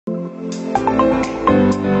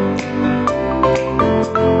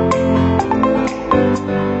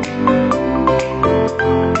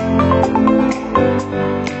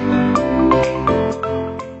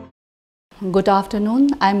Good afternoon.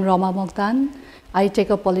 I'm Rama Mokhtan. I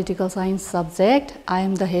take a political science subject. I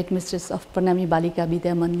am the headmistress of Pranami Balika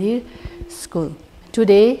Vidya Mandir School.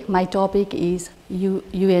 Today, my topic is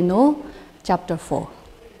UNO Chapter 4.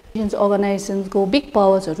 Organizations go big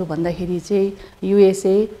powers भन्दाखेरि चाहिँ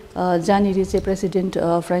USA जानेरी चाहिँ president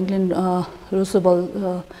Franklin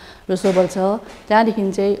Roosevelt छ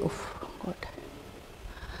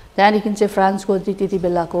त्यहाँदेखि चाहिँ France को त्यति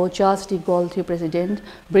बेलाको Charles de Gaulle थियो प्रेसिडेन्ट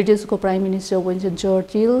ब्रिटिश को prime minister Winston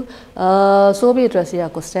Churchill Soviet Russia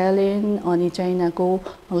को स्टालिन अनि चाइना को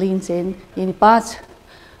लिन्सेन यिनी पाँच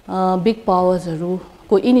बिग पावर्स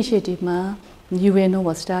को इनिशिएटिभ मा UNO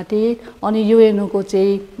was started अनि UNO को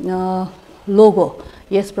चाहिँ लोगो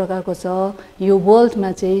यस प्रकारको छ यो वर्ल्ड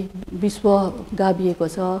मा चाहिँ विश्व गाभिएको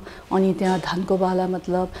छ अनि त्यहाँ धानको बाला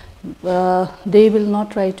मतलब they will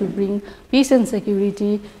not try to bring peace and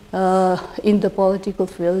security in the political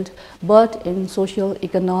field but in social,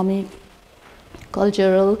 economic,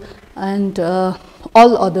 cultural and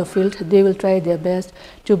all other fields they will try their best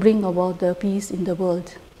to bring about the peace in the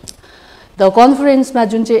world. The conference मा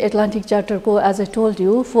जुन चाहिँ Atlantic Charter को as I told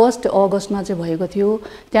you 1st August मा चाहिँ भएको थियो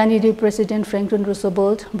त्यहाँनिर president Franklin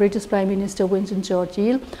Roosevelt British prime minister Winston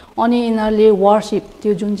Churchill अनि यिनीहरूले वारशिप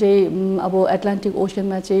त्यो जुन चाहिँ अब एटलान्टिक ओशन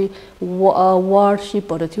मा चाहिँ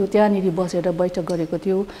वारशिपहरु थियो त्यहाँनिर बसेर बैठक गरेको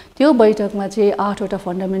थियो त्यो बैठकमा चाहिँ 8 वटा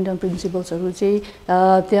फन्डामेन्टल प्रिन्सिपल्सहरु चाहिँ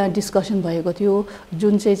त्यहाँ डिस्कसन भएको थियो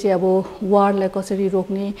जुन चाहिँ अब वारलाई कसरी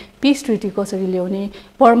रोक्ने पीस ट्रिटी कसरी ल्याउने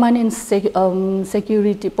permanent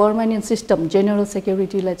security permanent system general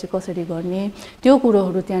security लाई चाहिँ कसरी गर्ने त्यो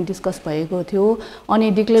कुरोहरु त्यहाँ डिस्कस भएको थियो अनि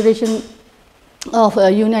डिक्लेरेसन अफ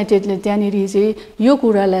युनाइटेडले त्यहाँनिर चाहिँ यो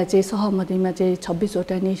कुरालाई चाहिँ सहमतिमा चाहिँ 26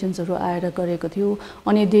 वटा नेशन्सहरु आएर गरेको थियो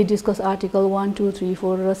अनि दे डिस्कस आर्टिकल 1 2 3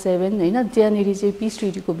 4 र 7 हैन त्यहाँनिर चाहिँ पीस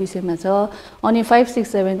ट्रिटीको विषयमा छ अनि 5 6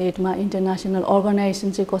 7 8 मा इन्टरनेशनल अर्गनाइजेसन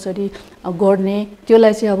चाहिँ कसरी गर्ने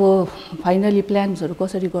त्यसलाई चाहिँ अब फाइनली प्लान्सहरु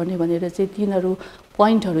कसरी गर्ने भनेर चाहिँ तीनहरु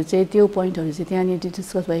पोइन्टहरु चाहिँ त्यो पोइन्टहरु चाहिँ त्यहाँनिर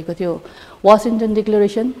डिस्कस भएको थियो वाशिंगटन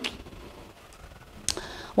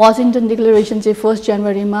डिक्लेरेसन चाहिँ 1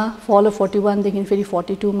 जनवरी मा फलो 41 देखि फेरि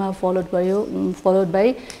 42 मा फलोड बाइ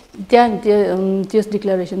त्यस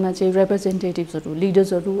डिक्लेरेसनमा चाहिँ रिप्रेजेन्टेटिभ्सहरु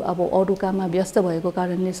लिडर्सहरु अब अरु काममा व्यस्त भएको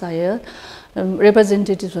कारणले सायद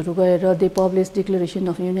रिप्रेजेन्टेटिभ्सहरु गएर they publish declaration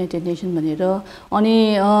of United nation भनेर अनि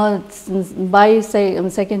बाइ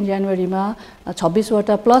 2 जनवरी मा 26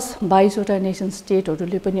 वटा प्लस 22 वटा नेसन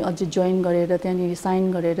स्टेटहरुले पनि अझै जोइन गरेर त्यहाँनिर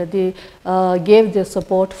साइन गरेर they gave their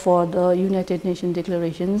support for the United nation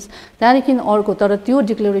डिक्लेरेसन्स त्यहाँदेखि अर्को तर त्यो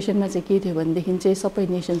डिक्लेरेसनमा चाहिँ के थियो भनेदेखि चाहिँ सबै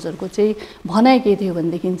नेसन्सहरुको चाहिँ भनाइ के थियो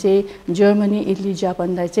भनेदेखि चाहिँ जर्मनी इटली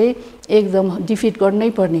जापानलाई चाहिँ एकदम डिफिट गर्नै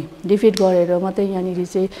पर्ने डिफिट गरेर मात्रै यहाँनिर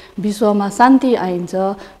चाहिँ विश्वमा शान्ति आइन्छ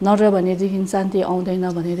नत्र भनेदेखि शान्ति आउँदैन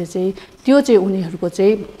भनेर चाहिँ त्यो चाहिँ उनीहरुको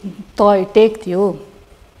चाहिँ तय टेक थियो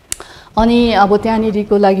अनि अब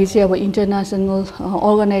त्यहाँनिरको लागि चाहिँ अब इन्टरनेशनल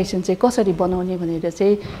अर्गनाइजेसन चाहिँ कसरी बनाउने भनेर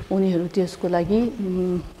चाहिँ उनीहरु त्यसको लागि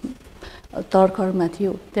तर्खरमा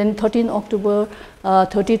थियो देन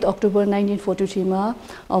 30th October 1943 मा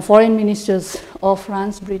foreign ministers of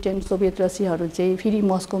France Britain Soviet रसियाहरु चाहिँ फेरि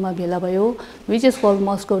मस्कोमा भेला भयो which is called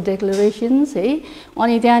Moscow declarations है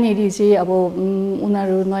अनि त्यहाँनिर चाहिँ अब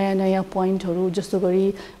उनीहरु नयाँ पोइन्टहरु जस्तो गरी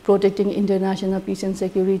protecting international piece and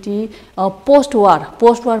security post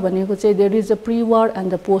वार भनेको चाहिँ there is a pre war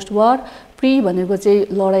and the post war pre भनेको चाहिँ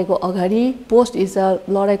लडाईको अगाडि पोस्ट इज अ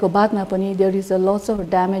लडाईको बादमा पनि there is a lots of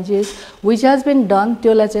ड्यामेजेस which has been done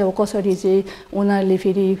त्यसलाई चाहिँ अब कसरी चाहिँ उनीहरुले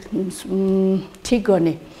फेरि ठीक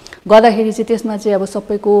गर्ने गर्दाखेरि चाहिँ त्यसमा चाहिँ अब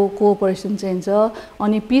सबैको कोअपरेसन चाहिन्छ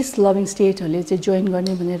अनि पीस लभिङ स्टेटहरुले चाहिँ जोइन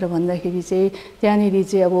गर्ने भनेर भन्दाखेरि चाहिँ त्यहाँनिर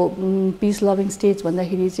चाहिँ अब पीस लभिङ स्टेट्स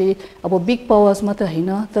भन्दाखेरि चाहिँ अब बिग पावर्स मात्र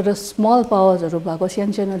हैन तर स्मल पावर्सहरु भएको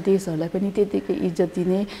सानो देशहरुलाई पनि त्यतिकै इज्जत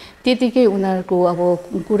दिने त्यतिकै उनीहरुको अब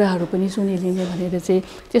कुराहरु पनि सुनिलिने भनेर चाहिँ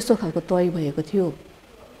त्यस्तो खालको तय भएको थियो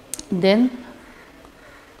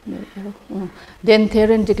Then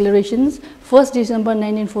Tehran declarations 1st December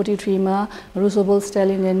 1943 मा Roosevelt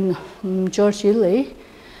Stalin and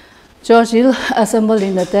Churchill assembled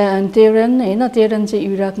in the Tehran हैन Tehran चाहिँ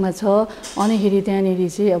इराकमा छ अनि फेरि त्यहाँनिर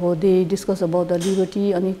चाहिँ अब they discuss about the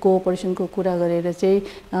liberty अनि कोअपरेसन को कुरा गरेर चाहिँ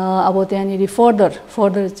अब त्यहाँनिर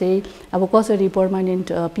फर्दर चाहिँ अब कसरी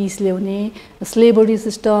पर्मानेन्ट पीस ल्याउने स्लेभरी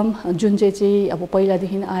सिस्टम जुन चाहिँ अब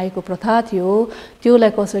पहिलादेखि आएको प्रथा थियो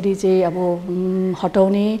त्यसलाई कसरी चाहिँ अब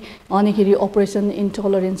हटाउने अनि फेरि अपरेसन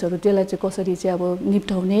इन्टलरेन्सहरु त्यसलाई चाहिँ कसरी चाहिँ अब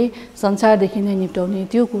निप्टाउने संसारदेखि नै निप्टाउने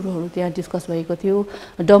त्यो कुरोहरु त्यहाँ डिस्कस भएको थियो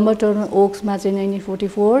डम्बरटन ओक्स मा चाहिँ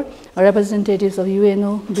 1944 representatives of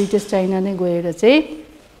UNO British China नै गएर चाहिँ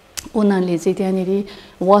उनीहरुले चाहिँ त्यहाँनिर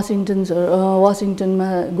वासिङटनमा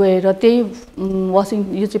गएर त्यही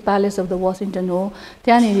यो चाहिँ प्यालेस अफ द वासिङटन हो,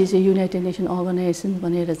 त्यहाँनिर चाहिँ युनाइटेड नेसन अर्गनाइजेसन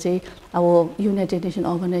भनेर चाहिँ अब युनाइटेड नेसन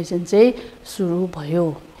अर्गनाइजेसन चाहिँ सुरु भयो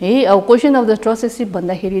है। अब क्वेसन अफ द ट्रस्टसिप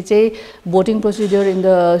भन्दाखेरि चाहिँ voting procedure in the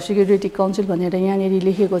security council भनेर यहाँनिर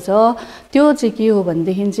लेखेको छ। त्यो चाहिँ के हो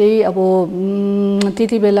भनेदेखि चाहिँ अब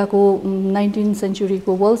त्यति बेलाको 19th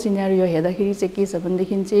सेन्चुरीको वर्ल्ड सिनेरियो हेर्दाखेरि चाहिँ के छ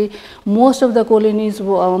भनेदेखि चाहिँ most of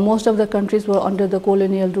the countries were under the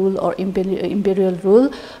colonial rule or imperial rule.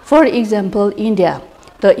 For example India,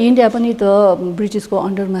 त इन्डिया पनि त ब्रिटिसको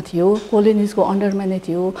अन्डरमा थियो, कोलोनिजको अन्डरमा नै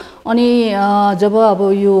थियो। अनि जब अब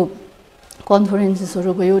यो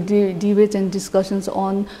कन्फरेन्सेसहरू भयो, debates and discussions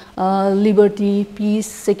on liberty, piece,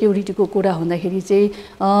 सेक्युरिटीको कुरा हुँदाखेरि चाहिँ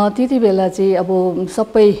त्यति बेला चाहिँ अब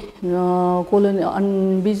सबै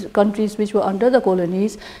countries which were under the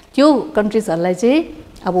कोलोनिज, त्यो कन्ट्रिजहरूलाई चाहिँ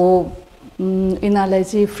अब यिनीहरूलाई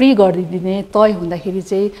चाहिँ फ्री गरिदिने तय हुँदाखेरि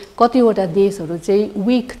चाहिँ कतिवटा देशहरू चाहिँ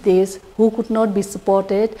विक देश, हु could not be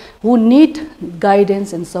supported, who need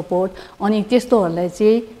guidance and support, अनि त्यस्तोहरूलाई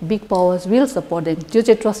चाहिँ big powers will support them. त्यो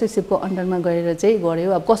चाहिँ ट्रस्टीसिपको अन्डरमा गएर चाहिँ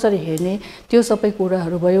गर्यो। अब कसरी हेर्ने त्यो सबै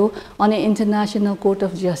कुराहरू भयो। अनि international court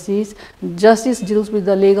of justice deals with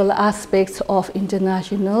the legal aspects of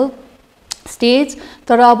international states.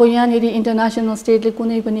 तर अब यहाँनिर इन्टरनेसनल स्टेटले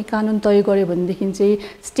कुनै पनि कानुन तय गर्यो भनेदेखि चाहिँ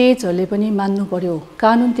स्टेट्सहरूले पनि मान्नु पर्यो।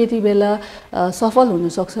 कानुन त्यति बेला सफल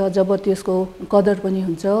हुनसक्छ जब त्यसको कदर पनि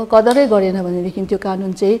हुन्छ, कदरै गरेन भनेदेखि त्यो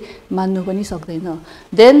कानुन चाहिँ मान्नु पनि सक्दैन।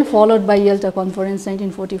 Then followed by यल्टा conference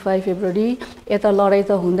 1945 February. यता लडाइँ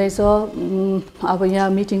त हुँदैछ, अब यहाँ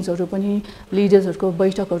मिटिङ्सहरू पनि, लिडर्सहरूको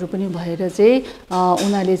बैठकहरू पनि भएर चाहिँ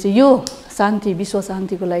उनीहरूले चाहिँ यो शान्ति, विश्व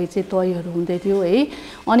शान्तिको लागि चाहिँ तयहरू हुँदै थियो है।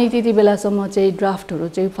 अनि त्यति बेलासम्म चाहिँ ड्राफ्टहरू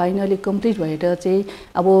चाहिँ फाइनली कम्प्लिट भएर चाहिँ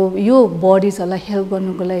अब यो बडिजहरूलाई हेल्प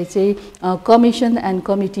गर्नुको लागि चाहिँ कमिसन एन्ड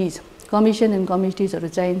कमिटिजहरू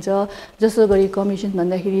चाहिन्छ। जस्तो गरी कमिसन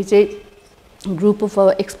भन्दाखेरि चाहिँ group of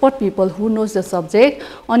expert people who knows the subject,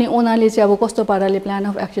 अनि उनीहरूले चाहिँ अब कस्तो पाराले प्लान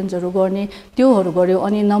अफ एक्सन्सहरू गर्ने त्योहरू गर्यो।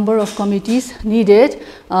 अनि नम्बर अफ कमिटिज निडेड,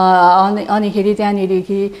 अनिखेरि त्यहाँनिर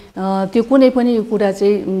त्यो कुनै पनि कुरा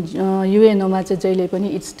चाहिँ युएनओमा चाहिँ जहिले पनि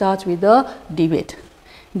इट स्टार्ट्स विथ द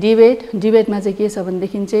डिबेटमा चाहिँ के छ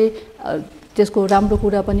भनेदेखि चाहिँ त्यसको राम्रो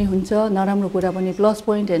कुरा पनि हुन्छ, नराम्रो कुरा पनि, plus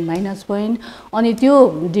point and minus point. अनि त्यो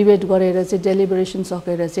डिबेट गरेर चाहिँ डेलिबरेसन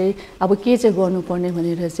सकेर चाहिँ अब के चाहिँ गर्नुपर्ने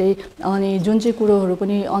भनेर चाहिँ, अनि जुन चाहिँ कुरोहरू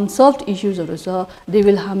पनि अनसल्भड इस्युजहरू छ they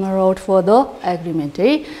will hammer out for the agreement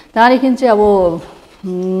है। त्यहाँदेखि चाहिँ अब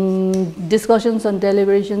discussions and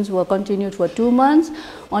deliberations were continued for 2 months.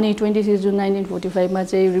 On 26 June 1945 मा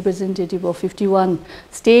चाहिँ representative of 51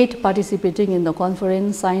 state participating in the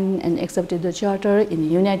conference signed and accepted the charter in the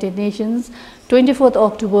United Nations. 24th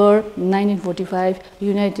October 1945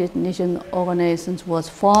 United Nations organizations was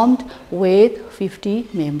formed with 50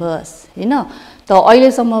 members. हैन त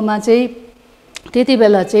अहिले सम्ममा चाहिँ त्यति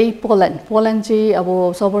बेला चाहिँ पोल्यान्ड चाहिँ अब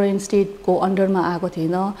sovereign state को अन्डरमा आएको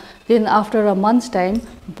थिएन. Then after a month's time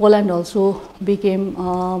Poland also became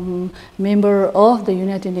member of the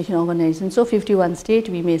United Nations organization. So 51 state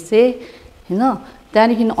we may say हैन.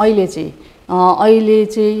 त्यहाँदेखि अहिले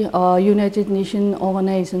चाहिँ United Nations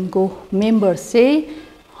organization को members चाहिँ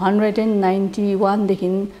 191 देखि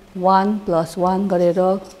 1+1 गरेर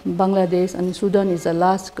बंगलादेश अनि Sudan is the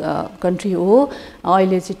last country हो.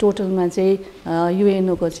 अहिले चाहिँ टोटलमा चाहिँ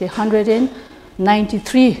UNO को चाहिँ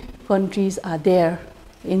 193 countries are there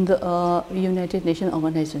in the United Nations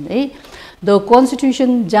organization. The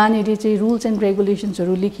constitution जहाँनिर चाहिँ rules and regulations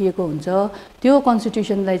हरु लेखिएको हुन्छ त्यो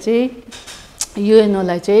constitution लाई चाहिँ UNO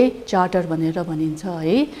लाई चाहिँ चार्टर भनेर भनिन्छ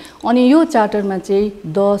है. अनि यो चार्टरमा चाहिँ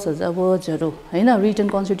 10,000 वर्ड्सहरु हैन रिटन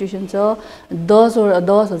कन्स्टिट्युसन छ.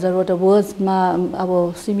 10,000 वटा वर्ड्समा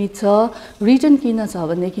अब सीमित छ. रिटन किन छ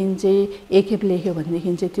भनेदेखि चाहिँ एकखेप लेख्यो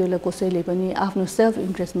भनेदेखि चाहिँ त्यसले कसैले पनि आफ्नो सेल्फ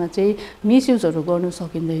इन्ट्रेस्टमा चाहिँ मिसयुजहरु गर्न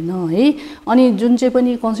सकिँदैन है. अनि जुन चाहिँ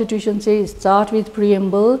पनि कन्स्टिट्युसन चाहिँ स्टार्ट विथ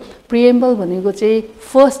प्रिएम्बल भनेको चाहिँ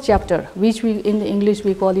first chapter which we in English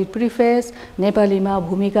we call it preface, नेपालीमा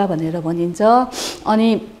भूमिका भनेर भनिन्छ. अनि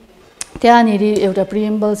त्यहाँनिर एउटा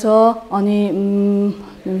प्रिएम्बल छ. अनि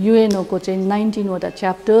UNO को चाहिँ 19 वटा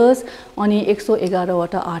च्याप्टर्स अनि 111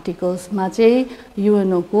 वटा आर्टिकल्समा चाहिँ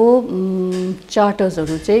UNO को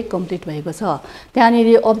चार्टर्सहरु चाहिँ कम्प्लिट भएको छ.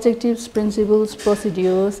 त्यहाँनिर objectives, principles,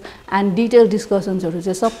 procedures and detail डिस्कसन्सहरु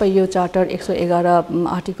चाहिँ सबै यो चार्टर 111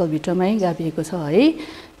 आर्टिकल भित्रमै गाभिएको छ है.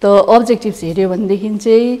 The objectives हेर्यो भनेदेखि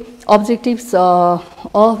चाहिँ objectives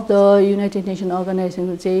of the United Nations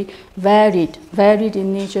organization चाहिँ varied in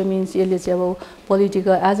nature means यसले चाहिँ अब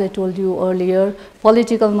political, as I told you earlier,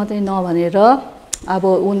 political मात्रै नभनेर अब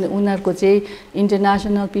उनीहरूको चाहिँ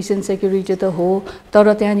इन्टरनेसनल पिस एन्ड सेक्युरिटी त हो,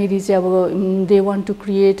 तर त्यहाँनिर चाहिँ अब they want to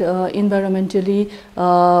create environmentally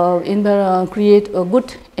create a good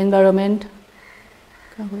environment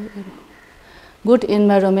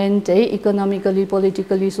है, इकोनोमिकली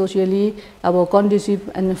पोलिटिकली सोसियली अब कन्ड्युसिभ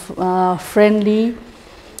एन्ड फ्रेन्डली,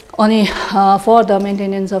 अनि for the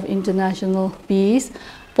maintenance of international piece.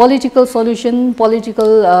 Political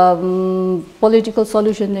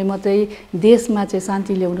सल्युसनले मात्रै देशमा चाहिँ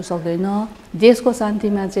शान्ति ल्याउन सक्दैन। देशको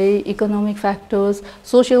शान्तिमा चाहिँ economic factors,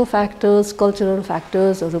 social factors, cultural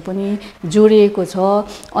फ्याक्टर्सहरू पनि जोडिएको छ।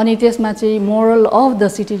 अनि त्यसमा चाहिँ moral of the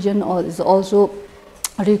citizen is also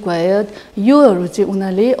required. योहरू चाहिँ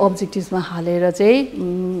उनीहरूले अब्जेक्टिभ्समा हालेर चाहिँ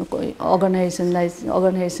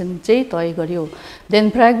अर्गनाइजेसन चाहिँ तय गर्यो। देन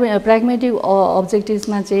प्राग्मेटिक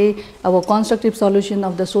अब्जेक्टिभ्समा चाहिँ अब constructive solution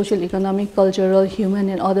of the social, economic, cultural, human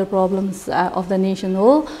and other problems of the nation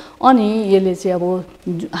हो। अनि यसले चाहिँ अब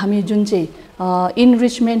हामी जुन चाहिँ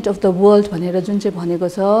इनरिचमेन्ट अफ द वर्ल्ड भनेर जुन चाहिँ भनेको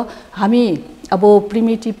छ, हामी अब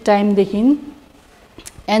प्रिमिटिभ टाइमदेखि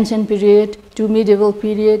ancient period to मिडिएभल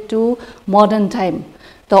period to modern time,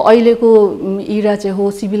 त अहिलेको इरा चाहिँ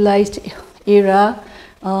हो civilised era.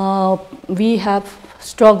 We have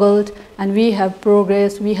struggled and we have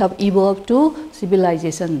progress, we have evolve to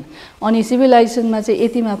civilisation. अनि सिभिलाइजेसनमा चाहिँ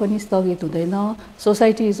यतिमा पनि स्थगित हुँदैन,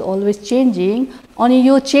 सोसाइटी इज अलवेज चेन्जिङ। अनि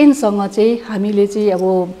यो चेन्जसँग चाहिँ हामीले चाहिँ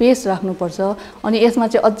अब पेस राख्नुपर्छ। अनि यसमा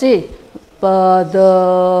चाहिँ अझै the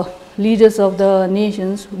leaders of the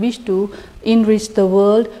nations wish to enrich the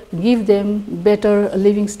world, give them better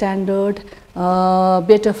living standard,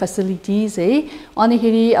 better facilities है।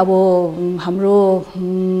 अनिखेरि अब हाम्रो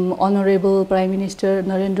अनरेबल प्राइम मिनिस्टर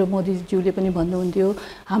नरेन्द्र मोदीज्यूले पनि भन्नुहुन्थ्यो,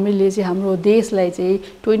 हामीले चाहिँ हाम्रो देशलाई चाहिँ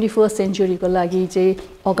 21st सेन्चुरीको लागि चाहिँ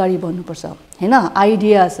अगाडि बढ्नुपर्छ हैन।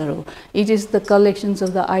 आइडियाजहरू, it is the collections of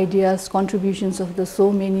the ideas, contributions of the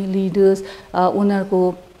so many leaders,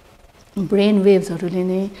 उनीहरूको ब्रेन वेभ्सहरूले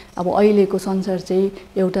नै अब अहिलेको संसार चाहिँ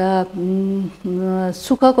एउटा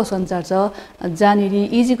सुखको संसार छ,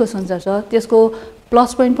 जहाँनिर इजीको संसार छ। त्यसको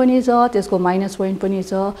प्लस पोइन्ट पनि छ, त्यसको माइनस पोइन्ट पनि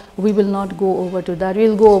छ। We will not go over to that,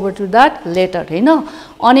 will go over to that letter हैन।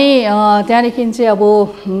 अनि त्यहाँदेखि चाहिँ अब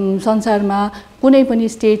संसारमा कुनै पनि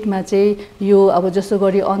स्टेटमा चाहिँ यो अब जस्तो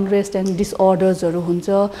गरी अनरेस्ट एन्ड डिसअर्डर्सहरू हुन्छ,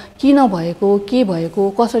 किन भएको, के भएको,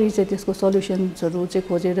 कसरी चाहिँ त्यसको सल्युसन्सहरू चाहिँ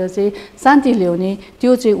खोजेर चाहिँ शान्ति ल्याउने,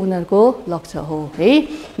 त्यो चाहिँ उनीहरूको लक्ष्य हो है।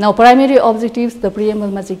 नाउ प्राइमेरी अब्जेक्टिभ्स द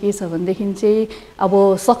प्रिएम्बलमा चाहिँ के छ भनेदेखि चाहिँ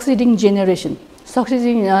अब सक्सिडिङ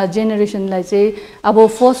जेनेरेसनलाई चाहिँ अब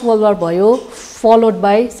फर्स्ट वर्ल्ड वार भयो, followed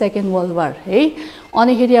by second world war है।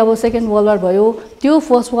 अनिखेरि अब सेकेन्ड वर्ल्ड वार भयो, त्यो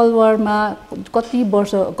फर्स्ट वर्ल्ड वारमा कति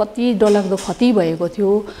वर्ष कति डरलाग्दो क्षति भएको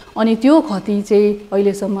थियो, अनि त्यो क्षति चाहिँ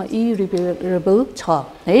अहिलेसम्म इरिपेरेबल छ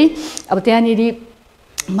है। अब त्यहाँनिर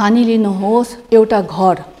मानिलिनुहोस् एउटा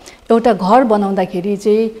घर बनाउँदाखेरि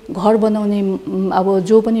चाहिँ घर बनाउने अब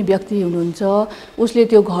जो पनि व्यक्ति हुनुहुन्छ उसले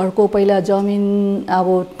त्यो घरको पहिला जमिन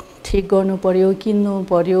अब ठिक गर्नु पर्यो, किन्नु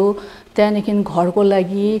पर्यो। त्यहाँदेखि घरको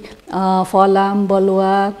लागि फलाम,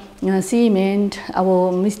 बलुवा, सिमेन्ट, अब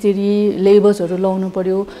मिस्त्री लेबर्सहरू लाउनु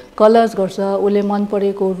पर्यो, कलर्स गर्छ, उसले मन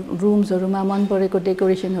परेको रुम्सहरूमा मन परेको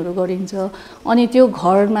डेकोरेसनहरू गरिन्छ। अनि त्यो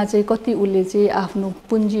घरमा चाहिँ कति उसले चाहिँ आफ्नो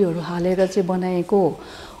पुँजीहरू हालेर चाहिँ बनाएको।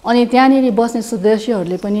 अनि त्यहाँनिर बस्ने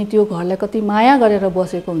सदस्यहरूले पनि त्यो घरलाई कति माया गरेर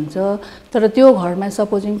बसेको हुन्छ। तर त्यो घरमा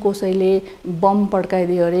सपोजिङ कसैले बम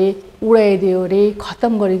पड्काइदियो अरे, उडाइदियो अरे,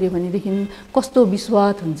 खत्तम गरिदियो भनेदेखि कस्तो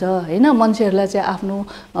विश्वास हुन्छ हैन। मान्छेहरूलाई चाहिँ आफ्नो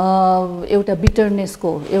एउटा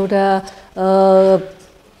बिटरनेसको एउटा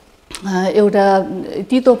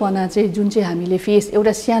तितोपना चाहिँ जुन चाहिँ हामीले फेस,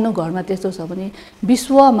 एउटा सानो घरमा त्यस्तो छ भने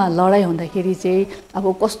विश्वमा लडाइँ हुँदाखेरि चाहिँ अब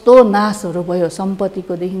कस्तो नाशहरू भयो,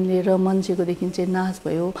 सम्पत्तिकोदेखि लिएर मान्छेकोदेखि चाहिँ नाश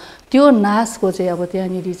भयो। त्यो नाशको चाहिँ अब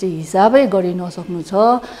त्यहाँनिर चाहिँ हिसाबै गरि नसक्नु छ।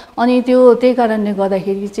 अनि त्यही कारणले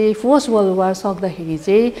गर्दाखेरि चाहिँ फर्स्ट वर्ल्ड वार सक्दाखेरि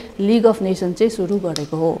चाहिँ लिग अफ नेसन चाहिँ सुरु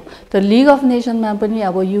गरेको हो। त लिग अफ नेसनमा पनि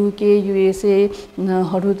अब युके,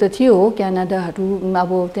 युएसएहरू त थियो, क्यानाडाहरू, अब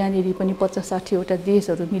त्यहाँनिर पनि 50-60 वटा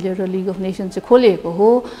देशहरू मिलेर लिग अफ नेसन चाहिँ खोलेको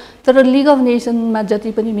हो। तर लिग अफ नेसनमा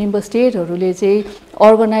जति पनि मेम्बर स्टेटहरूले चाहिँ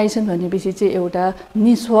अर्गनाइजेसन भनेपछि चाहिँ एउटा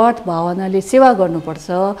निस्वार्थ भावनाले सेवा गर्नुपर्छ।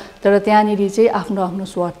 तर त्यहाँनिर चाहिँ आफ्नो आफ्नो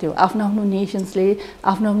स्वार्थ थियो, आफ्नो आफ्नो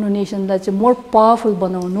नेसनलाई चाहिँ मोर पावरफुल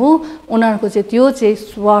बनाउनु उनीहरूको चाहिँ त्यो चाहिँ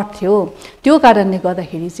स्वार्थ थियो। त्यो कारणले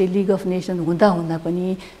गर्दाखेरि चाहिँ लिग अफ नेसन हुँदा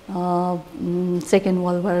पनि सेकेन्ड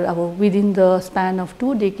वर्ल्ड वार अब within the span of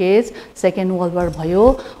 2 decades second world war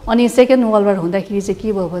भयो। अनि सेकेन्ड वर्ल्ड वार हुँदाखेरि चाहिँ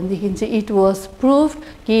के भयो भनेदेखि चाहिँ इट वाज प्रुभ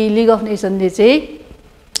कि लिग अफ नेसनले चाहिँ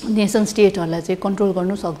नेसन स्टेटहरूलाई चाहिँ कन्ट्रोल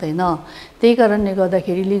गर्नु सक्दैन। त्यही कारणले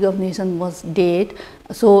गर्दाखेरि league of nation was dead.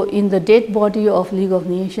 So in the dead body of league of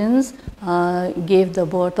nations gave the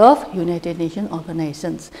birth of United nation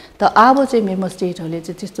organisations. त अब चाहिँ मेम्बर स्टेटहरूले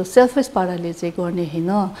चाहिँ त्यस्तो सेल्फिस पाराले चाहिँ गर्ने होइन।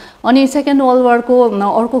 अनि सेकेन्ड वर्ल्ड वारको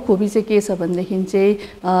अर्को खुबी चाहिँ के छ भनेदेखि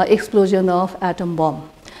चाहिँ explosion of atom bomb.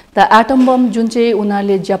 The atom bomb जुन चाहिँ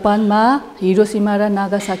उनीहरूले जापानमा हिरोसिमा र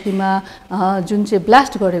नागासाकीमा जुन चाहिँ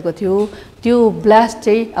ब्लास्ट गरेको थियो, त्यो ब्लास्ट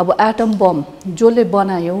चाहिँ अब एटम बम जसले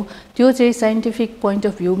बनायो त्यो चाहिँ साइन्टिफिक पोइन्ट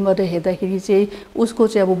अफ भ्यूबाट हेर्दाखेरि चाहिँ उसको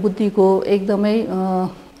चाहिँ अब बुद्धिको एकदमै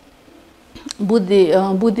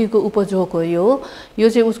बुद्धिको उपयोग हो। यो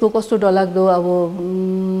चाहिँ उसको कस्तो डरलाग्दो अब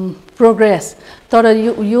प्रोग्रेस, तर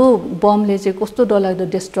यो बमले चाहिँ कस्तो डरलाग्दो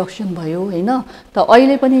डिस्ट्रक्सन भयो होइन। त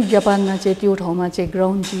अहिले पनि जापानमा चाहिँ त्यो ठाउँमा चाहिँ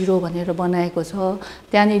ग्राउन्ड जिरो भनेर बनाएको छ।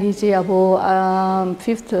 त्यहाँनिर चाहिँ अब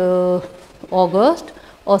 5 अगस्त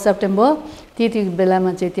सेप्टेम्बर त्यति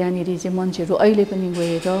बेलामा चाहिँ त्यहाँनिर चाहिँ मान्छेहरू अहिले पनि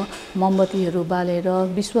गएर मोमबत्तीहरू बालेर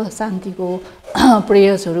विश्व शान्तिको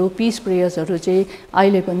प्रेयर्सहरू, पिस प्रेयर्सहरू चाहिँ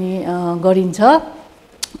अहिले पनि गरिन्छ।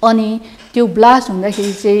 अनि त्यो ब्लास्ट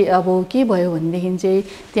हुँदाखेरि चाहिँ अब के भयो भनेदेखि चाहिँ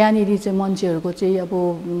त्यहाँनिर चाहिँ मान्छेहरूको चाहिँ अब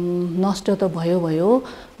नष्ट त भयो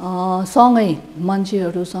सँगै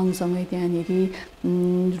मान्छेहरू सँगसँगै त्यहाँनिर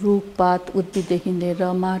रुखपात उद्भिददेखि लिएर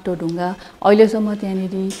माटो ढुङ्गा अहिलेसम्म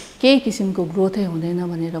त्यहाँनिर केही किसिमको ग्रोथै हुँदैन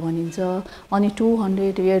भनेर भनिन्छ। अनि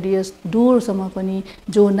 200 इयर्स दूरसम्म पनि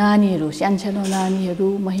जो नानीहरू, सानसानो नानीहरू,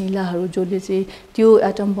 महिलाहरू जसले चाहिँ त्यो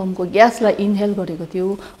एटम बमको ग्यासलाई इन्हेल गरेको थियो,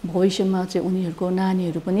 भविष्यमा चाहिँ उनीहरूको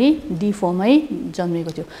नानीहरू पनि डिफर्मै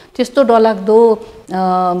जन्मेको थियो। त्यस्तो डरलाग्दो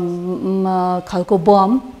खालको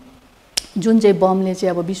बम जुन चाहिँ बमले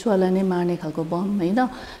चाहिँ अब विश्वलाई नै मार्ने खालको बम होइन।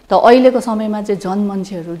 त अहिलेको समयमा चाहिँ झन्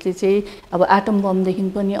मान्छेहरूले चाहिँ अब एटम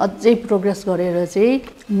बमदेखि पनि अझै प्रोग्रेस गरेर चाहिँ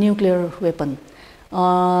न्युक्लियर वेपन,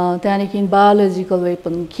 त्यहाँदेखि बायोलोजिकल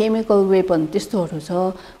वेपन, केमिकल वेपन त्यस्तोहरू छ।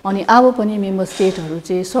 अनि अब पनि मेम्बर स्टेटहरू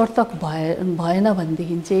चाहिँ सर्तक भएन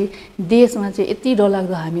भनेदेखि चाहिँ देशमा चाहिँ यति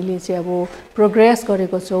डरलाग्दो हामीले चाहिँ अब प्रोग्रेस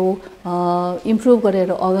गरेको छौँ, इम्प्रुभ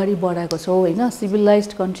गरेर अगाडि बढाएको छौँ होइन,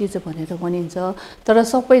 सिभिलाइज्ड कन्ट्री चाहिँ भनेर भनिन्छ। तर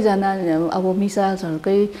सबैजना अब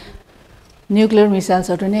मिसाइल्सहरूकै न्युक्लियर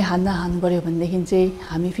मिसाइल्सहरू नै हान गऱ्यो भनेदेखि चाहिँ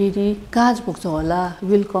हामी फेरि कहाँ पुग्छौँ होला,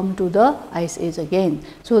 will come to the ice as again.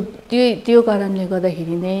 So त्यो कारणले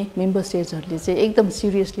गर्दाखेरि नै मेम्बर स्टेट्सहरूले चाहिँ एकदम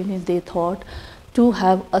सिरियसली नै they thought to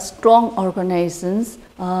have a strong organisations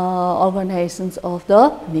of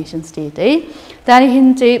the nation state है।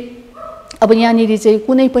 त्यहाँदेखि चाहिँ अब यहाँनिर चाहिँ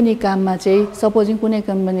कुनै पनि काममा चाहिँ सपोजिङ कुनै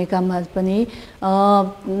काममा पनि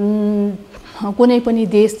कुनै पनि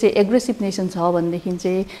देश चाहिँ एग्रेसिभ नेसन छ भनेदेखि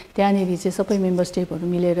चाहिँ त्यहाँनिर चाहिँ सबै मेम्बर स्टेटहरू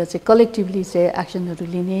मिलेर चाहिँ कलेक्टिभली चाहिँ एक्सनहरू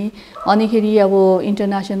लिने। अनिखेरि अब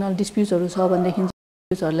इन्टरनेसनल डिस्प्युट्सहरू छ भनेदेखि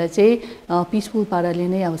हरूलाई चाहिँ पिसफुल पाराले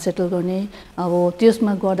नै अब सेटल गर्ने। अब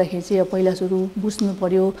त्यसमा गर्दाखेरि चाहिँ पहिला सुरु बुझ्नु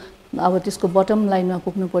पर्यो, अब त्यसको बटम लाइनमा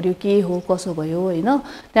पुग्नु पर्यो के हो कसो भयो होइन।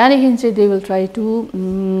 त्यहाँदेखि चाहिँ they will try to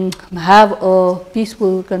have a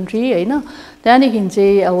peaceful country होइन। त्यहाँदेखि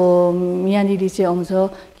चाहिँ अब यहाँनिर चाहिँ आउँछ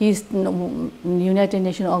कि युनाइटेड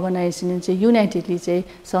नेसन अर्गनाइजेसन चाहिँ युनाइटेडली चाहिँ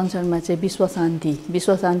संसारमा चाहिँ विश्व शान्ति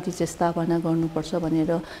चाहिँ स्थापना गर्नुपर्छ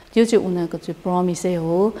भनेर त्यो चाहिँ उनीहरूको चाहिँ प्रमिसै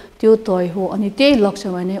हो, त्यो तय हो। अनि त्यही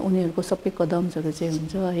लक्ष्यमा नै उनीहरूको सबै कदमहरू चाहिँ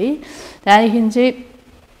हुन्छ है। त्यहाँदेखि चाहिँ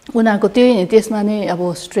उनीहरूको त्यसमा नै अब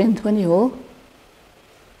स्ट्रेन्थ पनि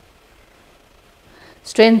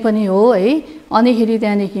हो है। अनिखेरि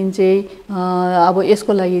त्यहाँदेखि चाहिँ अब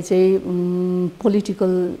यसको लागि चाहिँ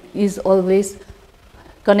political is always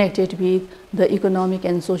connected with the economic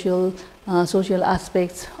and social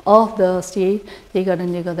aspects of the state। त्यही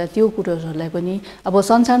कारणले गर्दा त्यो कुरोहरूलाई पनि अब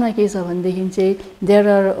संसारमा के छ भनेदेखि चाहिँ there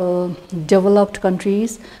are developed countries,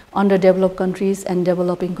 under developed countries and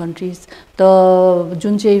developing countries. त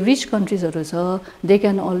जुन चाहिँ रिच कन्ट्रिजहरू छ they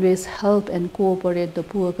can always help and cooperate the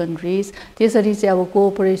poor countries. त्यसरी चाहिँ अब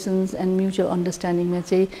कोअपरेसन्स एन्ड म्युचुअल अन्डरस्ट्यान्डिङमा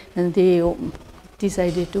चाहिँ they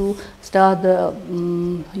decided to start the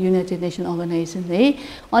United Nations Organization है।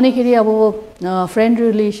 अनिखेरि अब फ्रेन्ड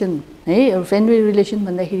रिलेसन है, फ्रेन्डली रिलेसन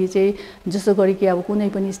भन्दाखेरि चाहिँ जस्तो गरी कि अब कुनै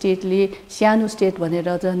पनि स्टेटले सानो स्टेट भनेर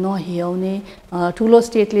चाहिँ नहियाउने, ठुलो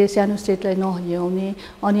स्टेटले सानो स्टेटलाई नहियाउने,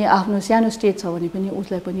 अनि आफ्नो सानो स्टेट छ भने पनि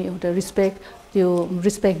उसलाई पनि एउटा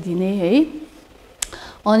रिस्पेक्ट दिने है।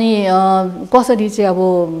 अनि कसरी चाहिँ अब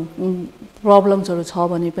प्रब्लम्सहरू छ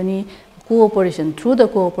भने पनि कोअपरेसन थ्रु द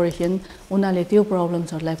कोअपरेसन उनीहरूले त्यो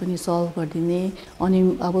प्रब्लम्सहरूलाई पनि सल्भ गरिदिने अनि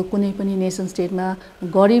अब कुनै पनि नेसन स्टेटमा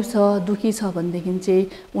गरिब छ दुखी छ भनेदेखि चाहिँ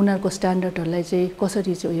उनीहरूको स्ट्यान्डर्डहरूलाई चाहिँ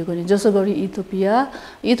कसरी चाहिँ उयो गर्ने जसो गरी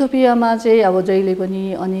इथियोपियामा चाहिँ अब जहिले पनि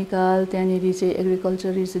अनेकाल त्यहाँनिर चाहिँ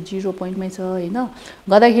एग्रिकल्चर इज 0 पोइन्टमै छ होइन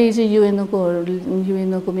गर्दाखेरि चाहिँ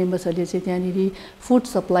युएनओको मेम्बर्सहरूले चाहिँ त्यहाँनिर फुड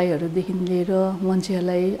सप्लाईहरूदेखि लिएर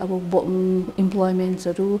मान्छेहरूलाई अब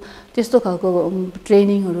इम्प्लोइमेन्ट्सहरू त्यस्तो खालको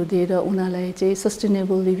ट्रेनिङहरू दिएर उनीहरूलाई चाहिँ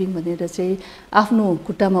सस्टेनेबल लिभिङ भनेर चाहिँ आफ्नो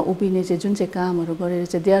खुट्टामा उभिने चाहिँ जुन चाहिँ कामहरू गरेर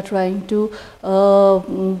चाहिँ they are trying to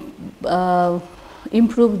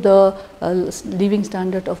improve the living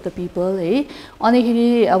standard of the people है अनिखेरि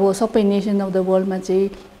अब सबै नेसन अफ द वर्ल्डमा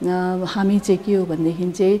चाहिँ हामी चाहिँ के हो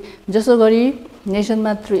भनेदेखि चाहिँ जसो गरी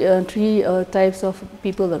नेसनमा थ्री टाइप्स अफ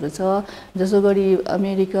पिपलहरू छ जसो गरी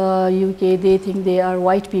America UK they think they are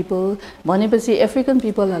white people भनेपछि African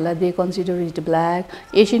पिपलहरूलाई they consider it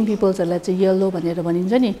black Asian पिपल्सहरूलाई चाहिँ येल्लो भनेर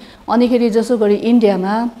भनिन्छ नि अनिखेरि जसो गरी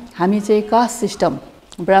इन्डियामा हामी चाहिँ कास्ट सिस्टम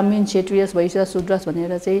ब्राह्मण क्षेत्रीयस वैश्य शूद्रस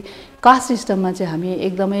भनेर चाहिँ कास्ट सिस्टममा चाहिँ हामी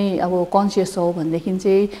एकदमै अब कन्सियस छौँ भनेदेखि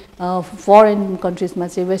चाहिँ फरेन कन्ट्रिजमा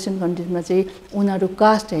चाहिँ वेस्टर्न कन्ट्रिजमा चाहिँ उनीहरू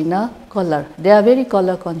कास्ट होइन colour they are very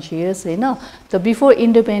colour conscious होइन त बिफोर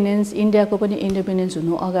इन्डिपेन्डेन्स इन्डियाको पनि इन्डिपेन्डेन्स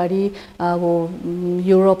हुनु अगाडि अब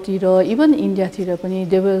युरोपतिर इभन इन्डियातिर पनि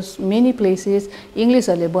देयर वाज मेनी प्लेसेस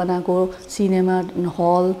इङ्ग्लिसहरूले बनाएको सिनेमा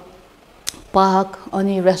हल पार्क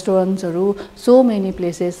अनि रेस्टुरेन्ट्सहरू so many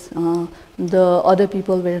places the other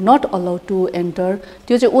people where not allowed to enter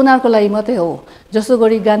त्यो चाहिँ उनीहरूको लागि मात्रै हो जसो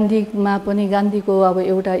गरी गान्धीमा पनि गान्धीको अब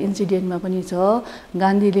एउटा इन्सिडेन्टमा पनि छ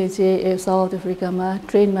गान्धीले चाहिँ साउथ अफ्रिकामा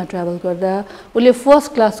ट्रेनमा ट्राभल गर्दा उसले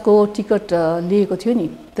फर्स्ट क्लासको टिकट लिएको थियो नि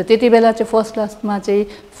त त्यति बेला चाहिँ फर्स्ट क्लासमा चाहिँ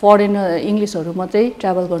फरेनर इङ्ग्लिसहरू मात्रै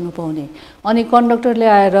ट्राभल गर्नु पाउने अनि कन्डक्टरले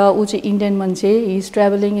आएर ऊ चाहिँ इन्डियन मान्छे हि इज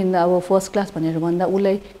ट्राभलिङ इन अब फर्स्ट क्लास भनेर भन्दा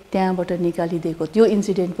उसलाई त्यहाँबाट निकालिदिएको त्यो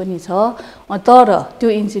इन्सिडेन्ट पनि छ तर त्यो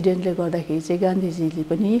इन्सिडेन्टले गर्दाखेरि चाहिँ गान्धीजीले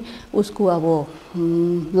पनि उसको अब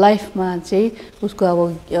लाइफमा चाहिँ उसको अब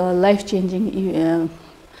लाइफ चेन्जिङ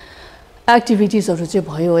एक्टिभिटिजहरू चाहिँ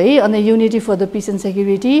भयो है अनि unity for the piece and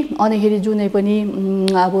security अनिखेरि जुनै पनि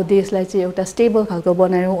अब देशलाई चाहिँ एउटा स्टेबल खालको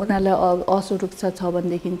बनायो उनीहरूलाई असुरक्षा छ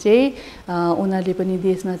भनेदेखि चाहिँ उनीहरूले पनि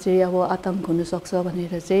देशमा चाहिँ अब आतङ्क हुनसक्छ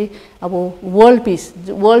भनेर चाहिँ अब वर्ल्ड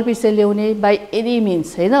पिस चाहिँ ल्याउने बाई एनी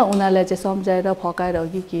मिन्स होइन उनीहरूलाई चाहिँ सम्झाएर फकाएर हो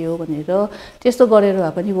कि के हो भनेर त्यस्तो गरेर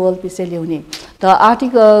भए पनि वर्ल्ड पिस चाहिँ ल्याउने त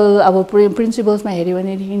आर्टिकल अब प्रिन्सिपल्समा हेऱ्यो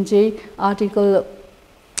भनेदेखि चाहिँ आर्टिकल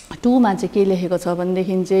 2 मा चाहिँ के लेखेको छ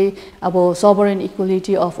भनेदेखि चाहिँ अब सबरेन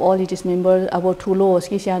equality of all it is member अब ठुलो होस्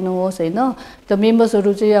कि सानो होस् होइन त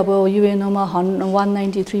मेम्बर्सहरू चाहिँ अब युएनओमा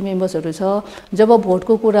 193 मेम्बर्सहरू छ जब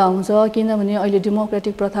भोटको कुरा आउँछ किनभने अहिले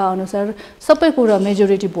डेमोक्रेटिक प्रथा अनुसार सबै कुरा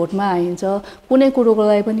मेजोरिटी भोटमा आइन्छ कुनै कुरोको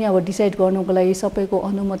लागि पनि अब डिसाइड गर्नुको लागि सबैको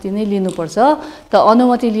अनुमति नै लिनुपर्छ त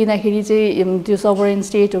अनुमति लिँदाखेरि चाहिँ त्यो सबरेन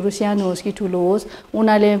स्टेटहरू सानो होस् कि ठुलो होस्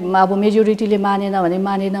उनीहरूले अब मेजोरिटीले मानेन भने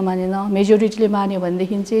मानेन मेजोरिटीले मान्यो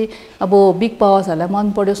भनेदेखि चाहिँ अब बिग पावर्सहरूलाई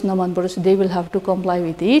मन परोस् नमन परोस् they will have to comply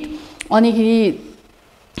with it अनिखेरि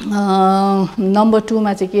नम्बर 2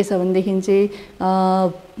 मा चाहिँ के छ भनेदेखि चाहिँ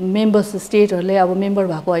मेम्बर्स स्टेटहरूले अब मेम्बर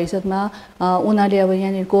भएको हैसियतमा उनीहरूले अब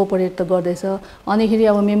यहाँनिर कोअपरेट त गर्दैछ अनिखेरि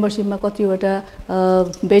अब मेम्बरसिपमा कतिवटा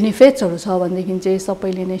बेनिफिट्सहरू छ भनेदेखि चाहिँ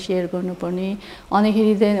सबैले नै सेयर गर्नुपर्ने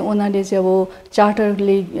अनिखेरि चाहिँ उनीहरूले चाहिँ अब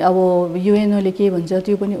चार्टरले अब युएनओले के भन्छ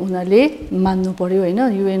त्यो पनि उनीहरूले मान्नु पर्यो होइन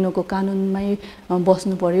युएनओको कानुनमै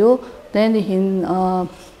बस्नु पर्यो त्यहाँदेखि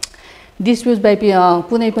डिस्प्युट बाई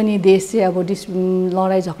कुनै पनि देश चाहिँ अब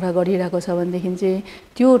लडाइँ झगडा गरिरहेको छ भनेदेखि चाहिँ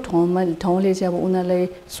त्यो ठाउँले चाहिँ अब उनीहरूलाई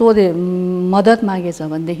सोधे मद्दत मागेछ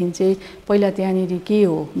भनेदेखि चाहिँ पहिला त्यहाँनिर के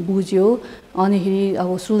हो बुझ्यो अनिखेरि अब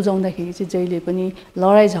सुल्झाउँदाखेरि चाहिँ जहिले पनि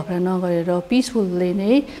लडाइँ झगडा नगरेर पिसफुलले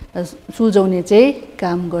नै सुल्झाउने चाहिँ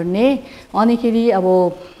काम गर्ने अनिखेरि अब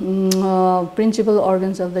प्रिन्सिपल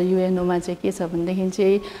अर्गन्स अफ द युएनओमा चाहिँ के छ भनेदेखि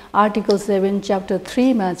चाहिँ आर्टिकल 7 च्याप्टर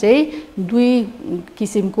 3 मा चाहिँ 2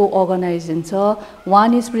 किसिमको अर्गनाइजेसन छ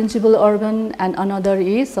one is principal organ and another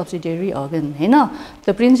is subsidiary organ होइन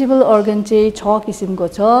त प्रिन्सिपल अर्गन चाहिँ 6 किसिमको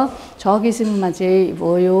छ किसिममा चाहिँ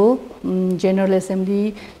भयो General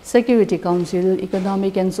Assembly, Security Council,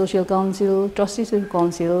 Economic and Social Council, Trusteeship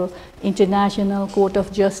Council, International Court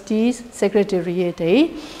of Justice, Secretariat है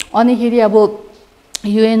अनिखेरि अब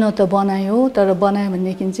युएनओ त बनायो तर बनायो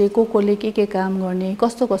भनेदेखि चाहिँ कोले के काम गर्ने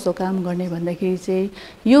कस्तो काम गर्ने भन्दाखेरि चाहिँ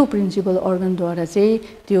यो प्रिन्सिपल अर्गनद्वारा चाहिँ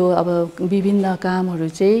त्यो अब विभिन्न कामहरू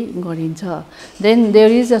चाहिँ गरिन्छ then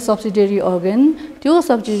there is a subsidiary organ त्यो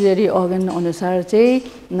सब्सिडियरी अर्गन अनुसार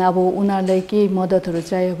चाहिँ अब उनीहरूलाई के मद्दतहरू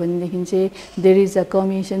चाहियो भनेदेखि चाहिँ there is a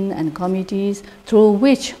commission and committees through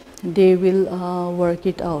which they will work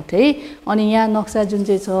it out है अनि यहाँ नक्सा जुन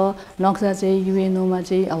चाहिँ छ नक्सा चाहिँ UNO मा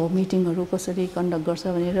चाहिँ अब मिटिङहरु कसरी कन्डक्ट गर्छ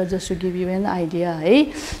भनेर just to give U an idea है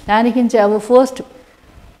त्यहाँदेखि चाहिँ अब फर्स्ट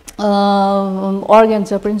organ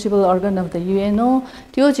छ principal organ of the UNO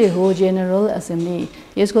त्यो चाहिँ हो जनरल असेम्ब्ली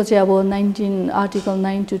यसको चाहिँ अब 19 आर्टिकल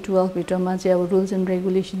 9 to 12 भित्रमा चाहिँ अब रुल्स एन्ड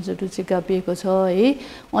रेगुलेसन्सहरु चाहिँ गाभिएको छ है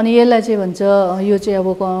अनि यसलाई चाहिँ भन्छ यो चाहिँ अब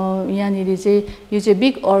यहाँनिर चाहिँ यो चाहिँ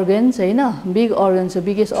बिग organs हैन बिग organ छ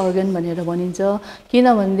बिगेस्ट organ भनेर भनिन्छ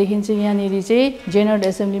किनभने देखिन चाहिँ यहाँनिर चाहिँ जनरल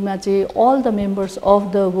असेम्ब्लीमा चाहिँ all the members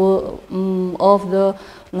of the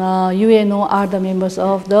UNO are the members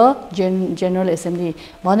of the General Assembly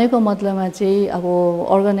भनेको मतलबमा चाहिँ अब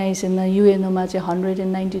अर्गनाइजेसन UNO मा चाहिँ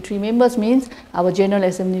 193 members means अब General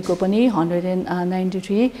Assembly को पनि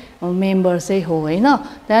 193 members चाहिँ हो हैन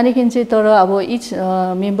त्यहाँदेखि चाहिँ तर अब each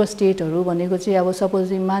member stateहरु भनेको चाहिँ अब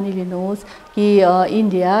सपोज मानिलिनुहोस् कि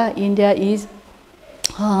India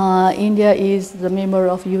is the member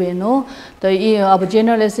of UNO त अब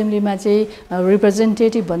जनरल असेम्ब्लीमा चाहिँ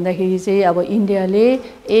रिप्रेजेन्टेटिभ भन्दाखेरि चाहिँ अब इन्डियाले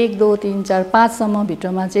 1 2 3 4 5 सम्म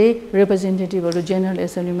भित्रमा चाहिँ रिप्रेजेन्टेटिभहरु जनरल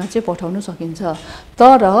असेम्ब्लीमा चाहिँ पठाउन सकिन्छ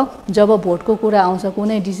तर जब भोटको कुरा आउँछ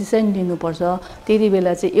कुनै डिसिजन लिनुपर्छ त्यति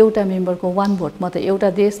बेला चाहिँ एउटा मेम्बरको 1 भोट मात्र एउटा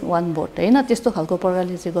देश 1 भोट हैन त्यस्तो खालको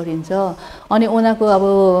प्रकारले चाहिँ गरिन्छ अनि उनीहरुको अब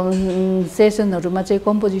सेसनहरुमा चाहिँ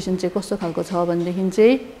कम्पोजिसन चाहिँ कस्तो खालको छ भन्देखि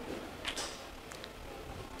चाहिँ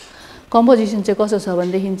कम्पोजिसन चाहिँ कस्तो छ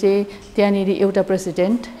भन्देखि चाहिँ त्यहाँनिर एउटा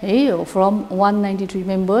प्रेसिडेन्ट है फ्रम 193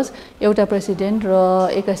 मेम्बर्स एउटा प्रेसिडेन्ट र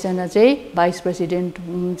 21 जना चाहिँ भाइस प्रेसिडेन्ट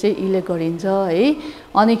चाहिँ इलेक्ट गरिन्छ है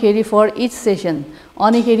अनिखेरि फर इच सेसन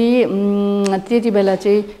अनिखेरि त्यति बेला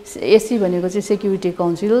चाहिँ एससी भनेको चाहिँ सेक्युरिटी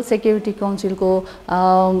काउन्सिलको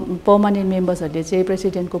पर्मानेन्ट मेम्बर्सहरुले चाहिँ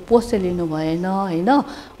प्रेसिडेन्टको पोस्ट चाहिँ लिनु भएन हैन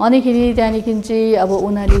अनिखेरि त्यहाँदेखि चाहिँ अब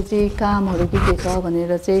उनीहरुले चाहिँ कामहरु के छ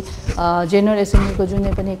भनेर चाहिँ जनरल असेम्ब्लीको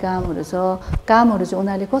जुनै पनि कामहरु चाहिँ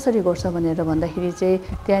उनीहरुले कसरी गर्छ भनेर भन्दाखेरि चाहिँ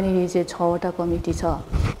त्यहाँनिर चाहिँ 6 वटा कमिटी छ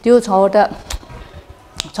त्यो 6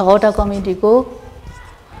 वटा कमिटीको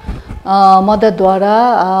मद्दतद्वारा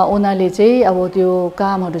उनीहरुले चाहिँ अब त्यो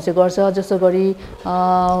कामहरु चाहिँ गर्छ जस्तो गरी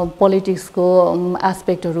पोलिटिक्सको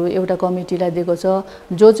एस्पेक्टहरु एउटा कमिटीलाई दिएको छ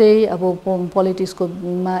जो चाहिँ अब पोलिटिक्सको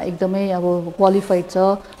मा एकदमै अब क्वालिफाइड छ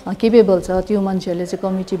केपेबल छ त्यो मान्छेहरुले चाहिँ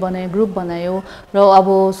कमिटी बनायो ग्रुप बनायो र अब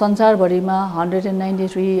संसारभरिमा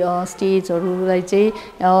 193 स्टेट्सहरुलाई चाहिँ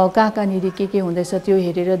कहाँनिर के हुँदैछ त्यो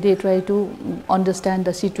हेरेर they try to understand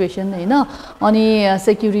the situation हैन अनि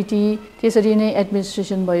सेक्युरिटी त्यसरी नै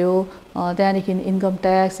एडमिनिस्ट्रेसन भयो त्यहाँदेखि इन्कम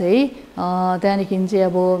ट्याक्स है त्यहाँदेखि चाहिँ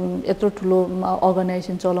अब यत्रो ठुलो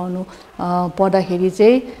अर्गनाइजेसन चलाउनु पर्दाखेरि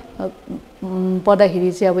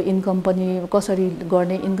चाहिँ अब इन्कम पनि कसरी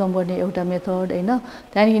गर्ने इन्कम गर्ने एउटा मेथड हैन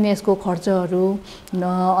त्यहाँदेखि यसको खर्चहरु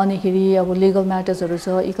अनिखेरि अब लिगल म्याटर्सहरु छ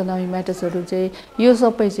इकोनोमिक म्याटर्सहरु चाहिँ यो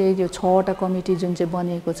सबै चाहिँ यो 6 वटा कमिटी जुन चाहिँ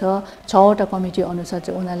बनेको छ 6 वटा कमिटी अनुसार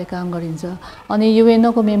चाहिँ उनीहरुले काम गरिन्छ अनि युएनओ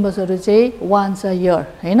को मेम्बर्सहरु चाहिँ once a year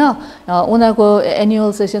हैन उनीहरुको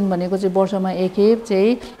एनुअल सेसन भनेको चाहिँ वर्षमा एकखेप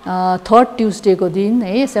चाहिँ थर्ड ट्युसडे को दिन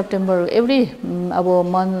है सेप्टेम्बर एभ्री अब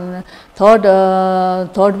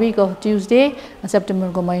third week of Tuesday September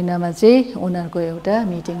को महिनामा चाहिँ उनीहरुको एउटा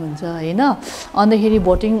मिटिङ हुन्छ हैन अन्तखेरि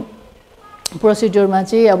भोटिङ प्रोसिड्युरमा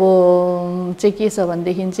चाहिँ अब चाहिँ के छ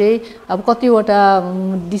भन्देखि चाहिँ अब कतिवटा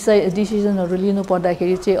डिसिजनहरु लिनु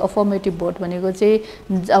पर्दाखेरि चाहिँ अफर्मेटिभ भोट भनेको चाहिँ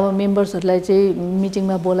अब मेम्बर्सहरुलाई चाहिँ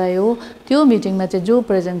मिटिङमा बोलायो त्यो मिटिङमा चाहिँ जो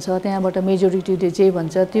प्रेजेन्ट छ त्यहाँबाट मेजोरिटीले जे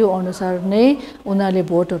भन्छ त्यो अनुसार नै उनीहरुले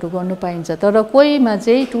भोटहरु गर्नु पाइन्छ तर कोहीमा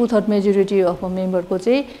चाहिँ 2/3 मेजोरिटी अफ मेम्बरको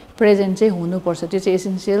चाहिँ प्रेजेन्ट चाहिँ हुनुपर्छ त्यो चाहिँ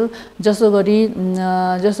एसेन्शियल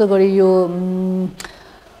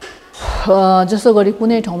जसो गरी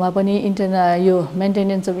कुनै ठाउँमा पनि यो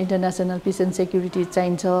maintenance of international piece and security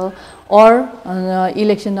चाहिन्छ और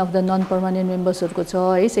election of the non permanent मेम्बर्सहरुको छ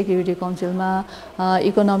है सेक्युरिटी काउन्सिलमा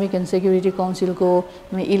इकोनोमिक एन्ड सेक्युरिटी काउन्सिलको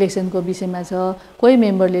इलेक्सनको विषयमा छ कोही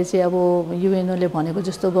मेम्बरले चाहिँ अब युएनओ ले भनेको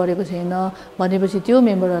जस्तो गरेको छैन भनेपछि त्यो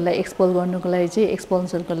मेम्बरहरुलाई एक्सपल गर्नको लागि चाहिँ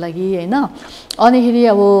एक्सपल्सनको लागि हैन अनिखेरि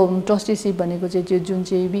अब ट्रस्टीशिप भनेको चाहिँ त्यो जुन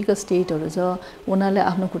चाहिँ बिग स्टेटहरु छ उनीहरुले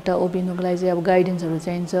आफ्नो खुट्टा उभिनुको लागि चाहिँ अब गाइडेन्सहरु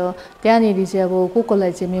चाहिन्छ त्यहाँनिर चाहिँ अब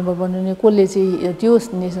कोलाई चाहिँ मेम्बर बनाउने कोले चाहिँ त्यो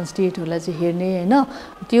नेसन स्टेटहरुलाई चाहिँ हेर्ने हैन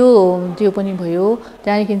त्यो पनि भयो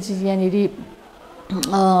त्यहाँदेखि चाहिँ यहाँनिर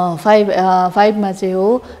 5 मा चाहिँ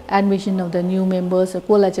हो admission of the new members,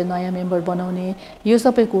 कसलाई चाहिँ नयाँ मेम्बर बनाउने, यो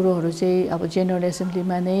सबै कुरोहरू चाहिँ अब जेनरल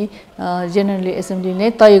एसेम्ब्लीमा नै जेनरल एसेम्ब्ली नै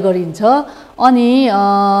तय गरिन्छ। अनि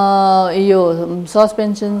यो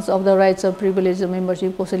सस्पेन्सन्स of the rights of privilege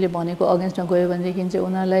membership कसैले भनेको अगेन्स्टमा गयो भनेदेखि चाहिँ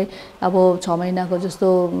उनीहरूलाई अब 6 महिनाको जस्तो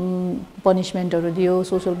पनिसमेन्टहरू दियो,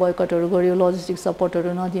 सोसल बोयकटहरू गर्यो, लजिस्टिक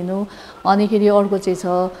सपोर्टहरू नदिनु। अनिखेरि अर्को चाहिँ छ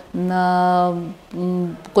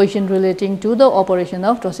question relating to the operation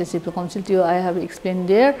of ट्रस्टीसिप council, त्यो आई हेभ एक्सप्लेन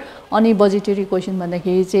देयर। अनि बजेटरी क्वेसन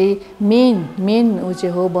भन्दाखेरि चाहिँ मेन ऊ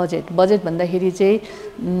चाहिँ हो बजेट। बजेट भन्दाखेरि चाहिँ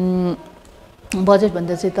बजेट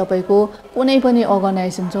भन्दा चाहिँ तपाईँको कुनै पनि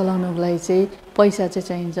अर्गनाइजेसन चलाउनुको लागि चाहिँ पैसा चाहिँ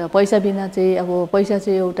चाहिन्छ। पैसा बिना चाहिँ अब पैसा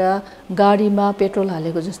चाहिँ एउटा गाडीमा पेट्रोल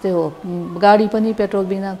हालेको जस्तै हो, गाडी पनि पेट्रोल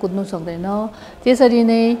बिना कुद्नु सक्दैन। त्यसरी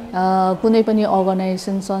नै कुनै पनि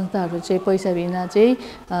अर्गनाइजेसन संस्थाहरू चाहिँ पैसा बिना चाहिँ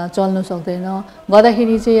चल्नु सक्दैन।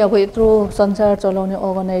 गर्दाखेरि चाहिँ अब यत्रो संसार चलाउने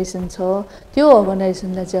अर्गनाइजेसन छ, त्यो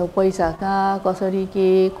अर्गनाइजेसनलाई चाहिँ अब पैसा कहाँ कसरी के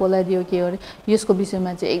कसलाई दियो के गरे यसको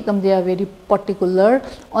विषयमा चाहिँ एकदम दे आर भेरी पर्टिकुलर।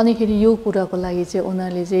 अनिखेरि यो कुराको लागि चाहिँ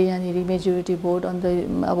उनीहरूले चाहिँ यहाँनिर मेजोरिटी भोट अन्त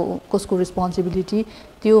अब कसको रेस्पोन्सिबिलिटी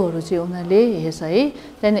त्योहरू चाहिँ उनीहरूले हेर्छ है।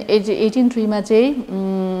 त्यहाँदेखि 18(3) मा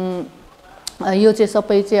चाहिँ यो चाहिँ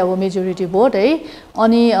सबै चाहिँ अब मेजोरिटी भोट है।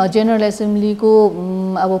 अनि जेनरल एसेम्ब्लीको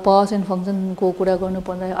अब पावर्स एन्ड फङ्सनको कुरा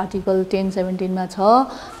गर्नुपर्दा आर्टिकल 10(17) मा छ,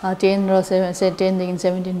 10 र 10 देखि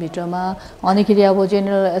 17 भित्रमा। अनिखेरि अब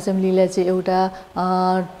जेनरल एसेम्ब्लीलाई चाहिँ एउटा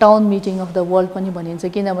town meeting of the world पनि भनिन्छ,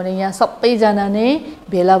 किनभने यहाँ सबैजना नै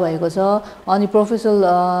भेला भएको छ। अनि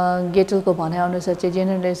प्रोफेसर गेटलको भनाइअनुसार चाहिँ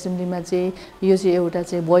जेनरल एसेम्ब्लीमा चाहिँ यो चाहिँ एउटा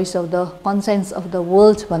चाहिँ voice of the conscience of the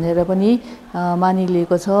world भनेर पनि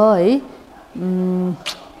मानिलिएको छ है।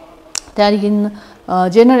 त्यहाँदेखि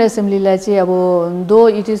जेनरल एसेम्ब्लीलाई चाहिँ अब दो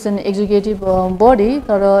it is an executive body,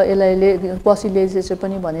 तर यसलाई क्वासी लेजिस्लेचर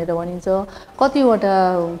पनि भनेर भनिन्छ। कतिवटा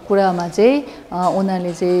कुरामा चाहिँ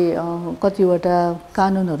उनीहरूले चाहिँ कतिवटा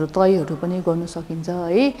कानुनहरू तयहरू पनि गर्नु सकिन्छ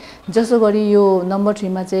है। जसो गरी यो नम्बर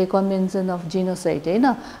 3 मा चाहिँ कन्भेन्सन अफ जेनोसाइड होइन।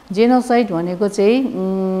 जेनोसाइड भनेको चाहिँ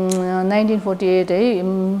 1948 है,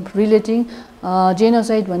 रिलेटिङ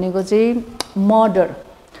जेनोसाइड भनेको चाहिँ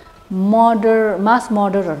मास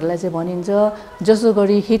मर्डरहरूलाई चाहिँ भनिन्छ। जसो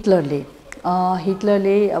गरी हिटलरले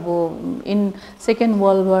अब इन सेकेन्ड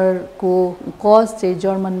वर्ल्ड वारको कज चाहिँ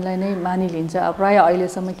जर्मनलाई नै मानिलिन्छ। प्राय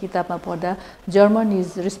अहिलेसम्म किताबमा पढ्दा German is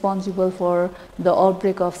responsible for the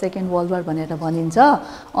outbreak of second world war भनेर भनिन्छ।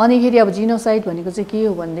 अनिखेरि अब जिनोसाइड भनेको चाहिँ के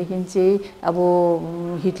हो भनेदेखि चाहिँ अब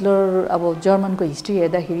हिटलर अब जर्मनको हिस्ट्री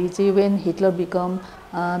हेर्दाखेरि चाहिँ when Hitler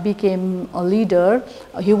became a leader,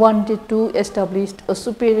 he wanted to establish a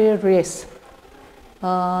superior race.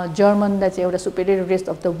 जर्मनलाई चाहिँ एउटा superior race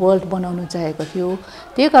of the world बनाउनु चाहेको थियो।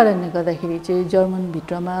 त्यही कारणले गर्दाखेरि चाहिँ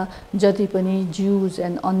जर्मनभित्रमा जति पनि ज्युज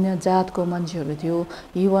एन्ड अन्य जातको मान्छेहरू थियो,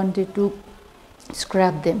 he wanted to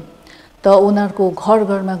scrap them। त उनीहरूको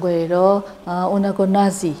घरमा गएर उनीहरूको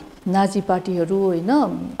नाजी पार्टीहरू होइन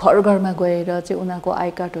घर घरमा गएर चाहिँ उनीहरूको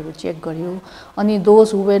आई कार्डहरू चेक गर्यो। अनि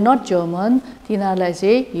those who were not German तिनीहरूलाई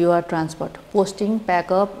चाहिँ you are transferred posting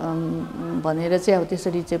pack up भनेर चाहिँ अब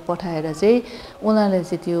त्यसरी चाहिँ पठाएर चाहिँ उनीहरूले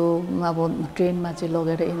चाहिँ त्यो अब ट्रेनमा चाहिँ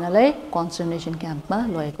लगेर यिनीहरूलाई कन्सन्ट्रेसन क्याम्पमा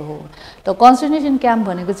लगेको हो। त कन्सन्ट्रेसन क्याम्प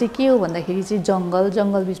भनेको चाहिँ के हो भन्दाखेरि चाहिँ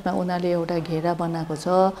जङ्गल बिचमा उनीहरूले एउटा घेरा बनाएको छ।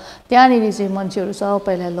 त्यहाँनिर चाहिँ मान्छेहरू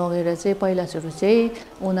सबैलाई लगेर चाहिँ पहिला सुरु चाहिँ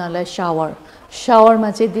उनीहरूलाई शावरमा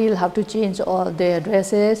चाहिँ they have to change all there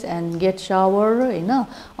dresses and get shower होइन।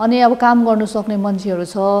 अनि अब काम गर्नु सक्ने मान्छेहरू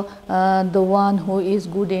छ, the one who is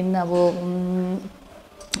good in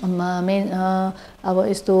अब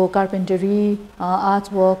यस्तो कार्पेन्टरी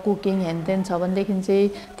आर्ट्स वर्क कुकिङ हेनतेन छ भनेदेखि चाहिँ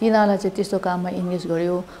तिनीहरूलाई चाहिँ त्यस्तो काममा इन्गेज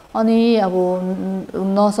गर्यो। अनि अब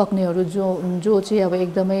नसक्नेहरू जो चाहिँ अब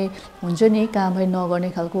एकदमै हुन्छ नि कामै नगर्ने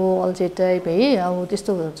खालको अल्छे टाइप है, अब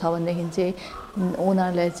त्यस्तो छ भनेदेखि चाहिँ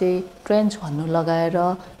उनीहरूलाई चाहिँ ट्रेन्च भन्नु लगाएर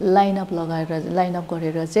लाइनअप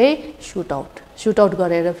गरेर चाहिँ सुटआउट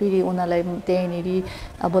गरेर फेरि उनीहरूलाई त्यहीँनिर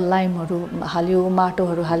अब लाइमहरू हाल्यो,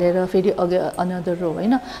 माटोहरू हालेर फेरि अघि अनदर रो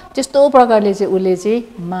होइन, त्यस्तो प्रकारले चाहिँ उसले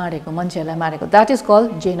चाहिँ मान्छेहरूलाई मारेको, that is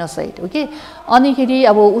called genocide okay. अनिखेरि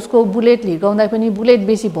अब उसको बुलेट हिर्काउँदा पनि बुलेट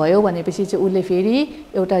बेसी भयो भनेपछि चाहिँ उसले फेरि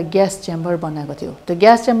एउटा ग्यास चेम्बर बनाएको थियो। त्यो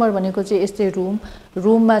ग्यास चेम्बर भनेको चाहिँ यस्तै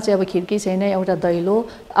रुममा चाहिँ अब खिड्की छैन, एउटा दैलो।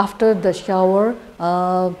 After the shower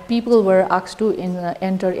people were asked to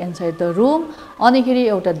enter inside the room. अनिखेरि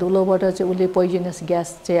एउटा धुलोबाट चाहिँ उसले पोइजनस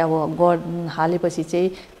ग्यास चाहिँ अब हालेपछि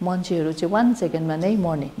चाहिँ मान्छेहरू चाहिँ 1 सेकेन्डमा नै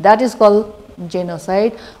मर्ने, द्याट इज कल्ड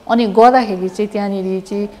जेनोसाइड। अनि गर्दाखेरि चाहिँ त्यहाँनिर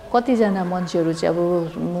चाहिँ कतिजना मान्छेहरू चाहिँ अब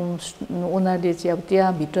उनीहरूले चाहिँ अब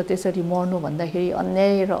त्यहाँभित्र त्यसरी मर्नु भन्दाखेरि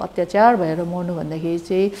अन्याय र अत्याचार भएर मर्नु भन्दाखेरि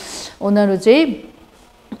चाहिँ उनीहरू चाहिँ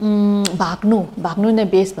भाग्नु नै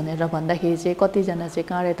बेस भनेर भन्दाखेरि चाहिँ कतिजना चाहिँ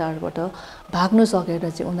काँडे टारबाट भाग्नु सकेर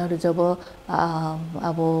चाहिँ उनीहरू जब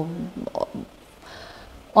अब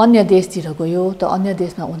अन्य देशतिर गयो त अन्य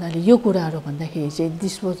देशमा उनीहरूले यो कुराहरू भन्दाखेरि चाहिँ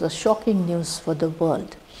this was a sucking news for the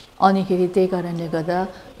world. अनिखेरि त्यही कारणले गर्दा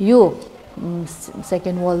यो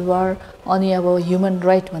सेकेन्ड वर्ल्ड वार अनि अब ह्युमन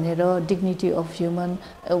राइट भनेर डिग्निटी अफ ह्युमन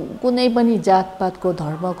कुनै पनि जातपातको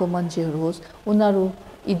धर्मको मान्छेहरू होस् उनीहरू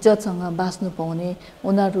इज्जतसँग बाँच्नु पाउने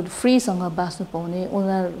उनीहरू फ्रीसँग बाँच्नु पाउने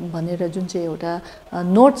उनीहरू भनेर जुन चाहिँ एउटा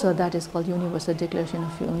नोट छ that is called universal declaration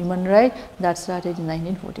of human right that started in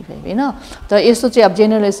 1945 होइन। त यस्तो चाहिँ अब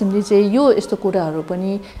जेनरल एसेम्बली चाहिँ यो यस्तो कुराहरू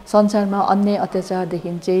पनि संसारमा अन्य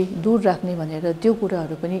अत्याचारदेखि चाहिँ दूर राख्ने भनेर त्यो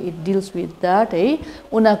कुराहरू पनि इट डिल्स विथ द्याट है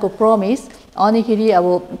उनीहरूको प्रमिस। अनिखेरि अब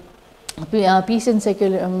piece and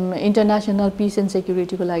international piece and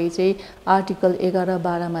सेक्युरिटीको लागि चाहिँ आर्टिकल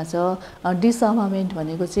 11-12मा छ डिसआर्मामेन्ट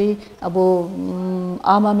भनेको चाहिँ अब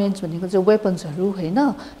आर्मामेन्ट्स भनेको चाहिँ वेपन्सहरू होइन।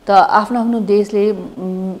 त आफ्नो देशले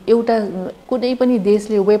एउटा कुनै पनि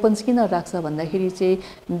देशले वेपन्स किन राख्छ भन्दाखेरि चाहिँ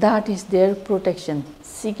that is there protection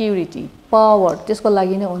security power त्यसको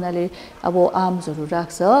लागि नै उनीहरूले अब आर्म्सहरू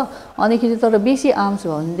राख्छ। अनिखेरि तर बेसी आर्म्स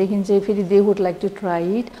भयो भनेदेखि चाहिँ फेरि they would like to try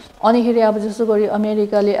it. अनिखेरि अब जस्तो गरी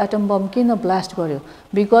अमेरिकाले एटम बम किन ब्लास्ट गर्यो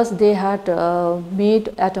because they had made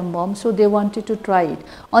atom bomb so they wanted to try it.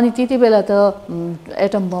 अनि त्यति बेला त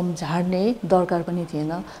एटम बम झार्ने दरकार पनि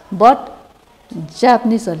थिएन बट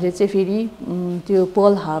जापानिजहरूले चाहिँ फेरि त्यो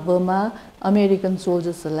पर्ल हार्बरमा अमेरिकन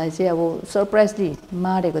सोल्जर्सहरूलाई चाहिँ अब सरप्राइजली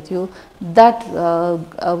मारेको थियो। द्याट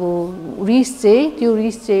अब त्यो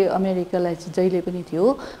रिस चाहिँ अमेरिकालाई चाहिँ जहिले पनि थियो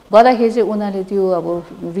गर्दाखेरि चाहिँ उनीहरूले त्यो अब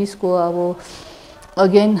रिसको अब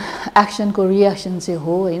अगेन एक्सनको रियाक्सन चाहिँ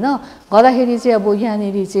हो होइन। गर्दाखेरि चाहिँ अब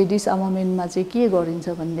यहाँनिर चाहिँ डिसआर्मामेन्टमा चाहिँ के गरिन्छ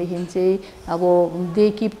भनेदेखि चाहिँ अब they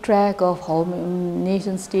keep track of how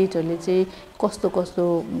nation स्टेटहरूले चाहिँ कस्तो कस्तो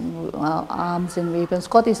आर्म्स एन्ड वेपन्स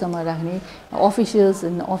कतिसम्म राख्ने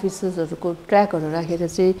अफिसर्सहरूको ट्र्याकहरू राखेर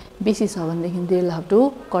चाहिँ बेसी छ भनेदेखि they will have to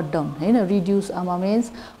cut down होइन रिड्युस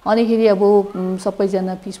आर्मामेन्ट्स। अनिखेरि अब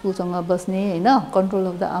सबैजना पिसफुलसँग बस्ने होइन कन्ट्रोल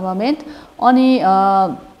अफ द आर्मामेन्ट। अनि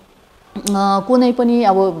कुनै पनि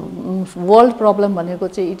अब वर्ल्ड प्रब्लम भनेको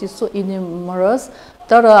चाहिँ इट इज सो इन्युमरस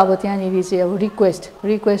तर अब त्यहाँनिर चाहिँ अब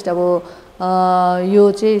रिक्वेस्ट अब यो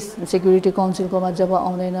चाहिँ सेक्युरिटी काउन्सिलकोमा जब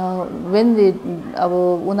आउँदैन वेन दे अब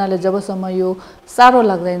उनीहरूले जबसम्म यो साह्रो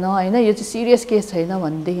लाग्दैन होइन यो चाहिँ सिरियस केस छैन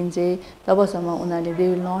भनेदेखि चाहिँ तबसम्म उनीहरूले they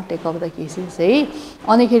will not take up the cases है।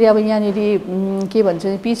 अनिखेरि अब यहाँनिर के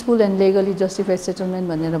भन्छ peaceful and legally justified settlement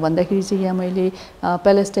भनेर भन्दाखेरि चाहिँ यहाँ मैले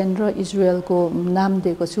प्यालेस्टाइन र इजरायलको नाम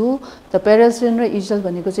दिएको छु। त प्यालेस्टाइन र इजरायल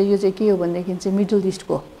भनेको चाहिँ यो चाहिँ के हो भनेदेखि चाहिँ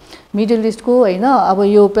मिडल इस्टको होइन अब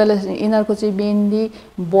यो यिनीहरूको चाहिँ मेनली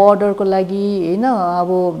बोर्डरको लागि होइन अब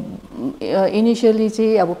इनिसियली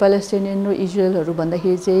चाहिँ अब प्यालेस्टाइनियन र इजरायलहरू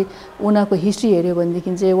भन्दाखेरि चाहिँ उनीहरूको हिस्ट्री हेऱ्यो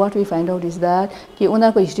भनेदेखि चाहिँ what we find out is that कि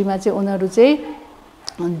उनीहरूको हिस्ट्रीमा चाहिँ उनीहरू चाहिँ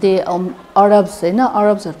दे अरब्स होइन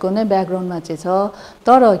अरब्सहरूको नै ब्याकग्राउन्डमा चाहिँ छ।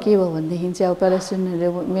 तर के भयो भनेदेखि चाहिँ अब प्यालेस्टाइनहरूले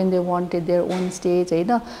when they wanted their own state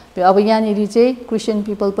होइन अब यहाँनिर चाहिँ क्रिस्चियन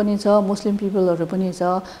पिपल पनि छ मुस्लिम पिपलहरू पनि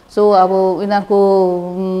छ। सो अब यिनीहरूको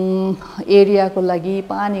एरियाको लागि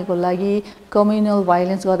पानीको लागि कम्युनल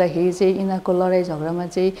भाइलेन्स गर्दाखेरि चाहिँ यिनीहरूको लडाइँ झगडामा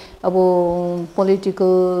चाहिँ अब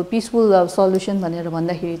पोलिटिकल पिसफुल सल्युसन भनेर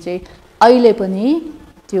भन्दाखेरि चाहिँ अहिले पनि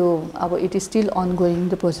त्यो अब it is still ongoing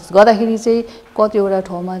the process गर्दाखेरि चाहिँ कतिवटा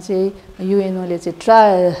ठाउँमा चाहिँ युएनओले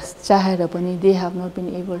चाहिँ चाहेर पनि they have not been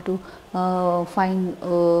able to find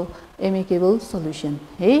amicable solution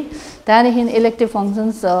है। त्यहाँदेखि इलेक्टिभ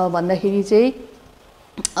फङ्सन्स भन्दाखेरि चाहिँ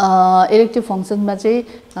इलेक्टिभ फङ्सनमा चाहिँ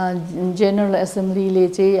जेनरल एसेम्ब्लीले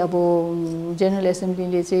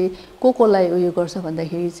चाहिँ कोलाई उयो गर्छ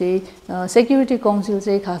भन्दाखेरि चाहिँ सेक्युरिटी काउन्सिल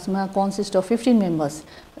चाहिँ खासमा कन्सिस्ट अफ 15 मेम्बर्स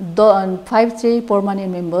 5 चाहिँ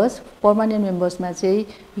पर्मानेन्ट मेम्बर्समा चाहिँ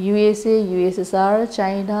USA USSR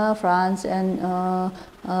China France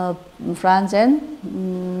and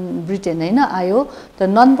Britain होइन आयो। त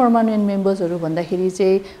नन पर्मानेन्ट मेम्बर्सहरू भन्दाखेरि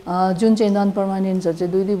चाहिँ जुन चाहिँ नन पर्मानेन्ट्सहरू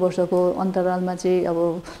चाहिँ 2 वर्षको अन्तरालमा चाहिँ अब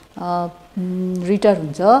रिटायर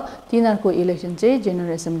हुन्छ तिनीहरूको इलेक्सन चाहिँ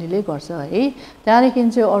जेनरल एसेम्ब्लीले गर्छ है। त्यहाँदेखि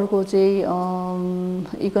चाहिँ अर्को चाहिँ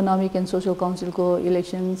इकोनोमिक एन्ड सोसल काउन्सिलको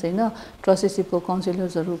इलेक्सन्स होइन ट्रस्टीसिपको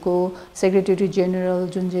काउन्सिलर्सहरूको सेक्रेटरी जेनरल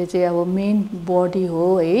जुन चाहिँ अब मेन बडी हो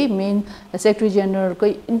है मेन सेक्रेटरी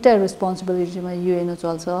जेनरलकै इन्टायर रेस्पोन्सिबिलिटीमा युएनओ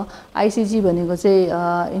चल्छ। आइसिजी भनेको चाहिँ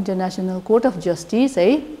इन्टरनेसनल कोर्ट अफ जस्टिस है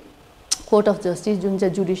जुन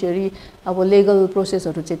चाहिँ जुडिसियरी अब लिगल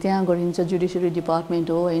प्रोसेसहरू चाहिँ त्यहाँ गरिन्छ जुडिसियरी डिपार्टमेन्ट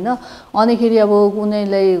हो होइन। अनिखेरि अब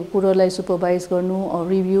कुनैलाई कुरोलाई सुपरभाइज गर्नु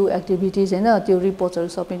रिभ्यू एक्टिभिटिज होइन त्यो रिपोर्ट्सहरू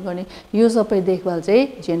सबमिट गर्ने यो सबै देखभाल चाहिँ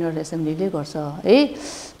जेनरल एसेम्ब्लीले गर्छ है।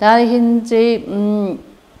 त्यहाँदेखि चाहिँ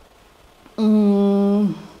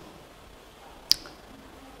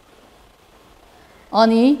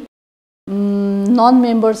अनि नन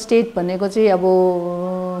मेम्बर स्टेट भनेको चाहिँ अब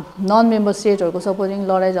नन मेम्बर स्टेटहरुको सपोजिङ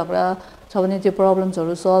लडाई झगडा छ भने त्यो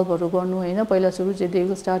प्रब्लम्सहरु सल्भहरु गर्नु हैन पहिला सुरु चाहिँ they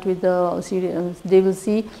will start with the they will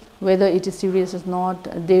see whether it is serious or not,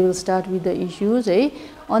 they will start with the issues है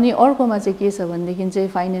अनि अर्कोमा चाहिँ के छ भनेदेखि चाहिँ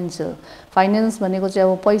फाइनान्शियल फाइनान्स भनेको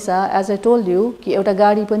चाहिँ अब पैसा एज आई टोल्ड यु कि एउटा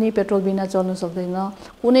गाडी पनि पेट्रोल बिना चल्न सक्दैन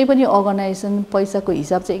कुनै पनि अर्गनाइजेसन पैसाको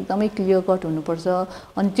हिसाब चाहिँ एकदमै क्लियर कट हुनुपर्छ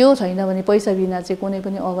अनि त्यो छैन भने पैसा बिना चाहिँ कुनै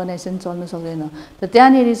पनि अर्गनाइजेसन चल्न सक्दैन त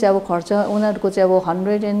त्यहाँनेरि चाहिँ अब खर्च उनीहरुको चाहिँ अब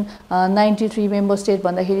 193 मेम्बर स्टेट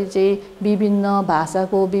भन्दाखेरि चाहिँ विभिन्न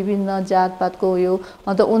भाषाको विभिन्न जातपातको यो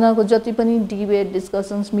अन्त उनीहरुको जति पनि डिबेट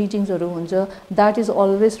डिस्कसन्स मिटिङ्सहरु हुन्छ दैट इज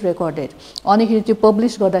अलवेज रेकर्डेड अनिखेरि त्यो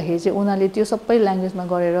पब्लिश गर्दाखेरि चाहिँ उनीहरुले त्यो सबै ल्याङ्ग्वेजमा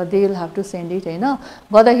गरेर they will have to send it हैन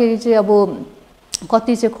गर्दाखेरि चाहिँ अब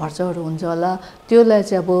कति चाहिँ खर्चहरु हुन्छ होला त्यसलाई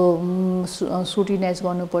चाहिँ अब स्क्रुटिनाइज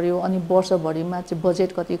गर्नु पर्यो अनि वर्षभरिमा चाहिँ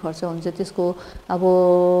बजेट कति खर्च हुन्छ त्यसको अब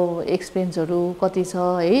एक्सपेन्सहरु कति छ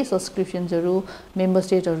है सब्स्क्रिप्सन्सहरु मेम्बर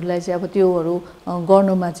स्टेटहरुलाई चाहिँ अब त्योहरु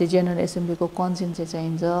गर्नुमा चाहिँ जेनरल एसेम्ब्लीको कन्सेन्ट चाहिँ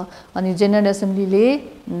चाहिन्छ अनि जेनरल एसेम्ब्लीले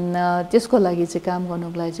त्यसको लागि चाहिँ काम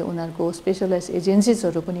गर्नको लागि चाहिँ उनीहरुको स्पेशलाइज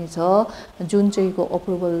एजेन्सीजहरु पनि छ जुन चाहिँको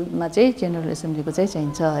अप्रुभलमा चाहिँ जेनरल एसेम्ब्लीको चाहिँ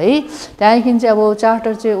चाहिन्छ है त्यहाँदेखि चाहिँ अब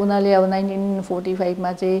चार्टर चाहिँ उनीहरुले अब 1945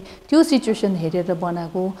 मा चाहिँ त्यो सिचुएसन हेरेर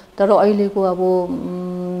बनाएको तर अहिलेको अब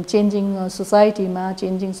चेन्जिङ सोसाइटीमा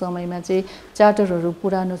चेन्जिङ समयमा चाहिँ चार्टरहरु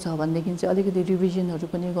पुरानो छ भनेदेखि चाहिँ अलिकति रिभिजनहरु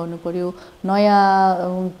पनि गर्नु पर्यो नयाँ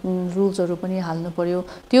रुल्सहरु पनि हाल्नु पर्यो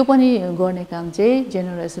त्यो पनि गर्ने काम चाहिँ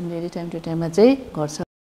जेनरल एसेम्ब्लीले टाइम टु टाइममा चाहिँ गर्छ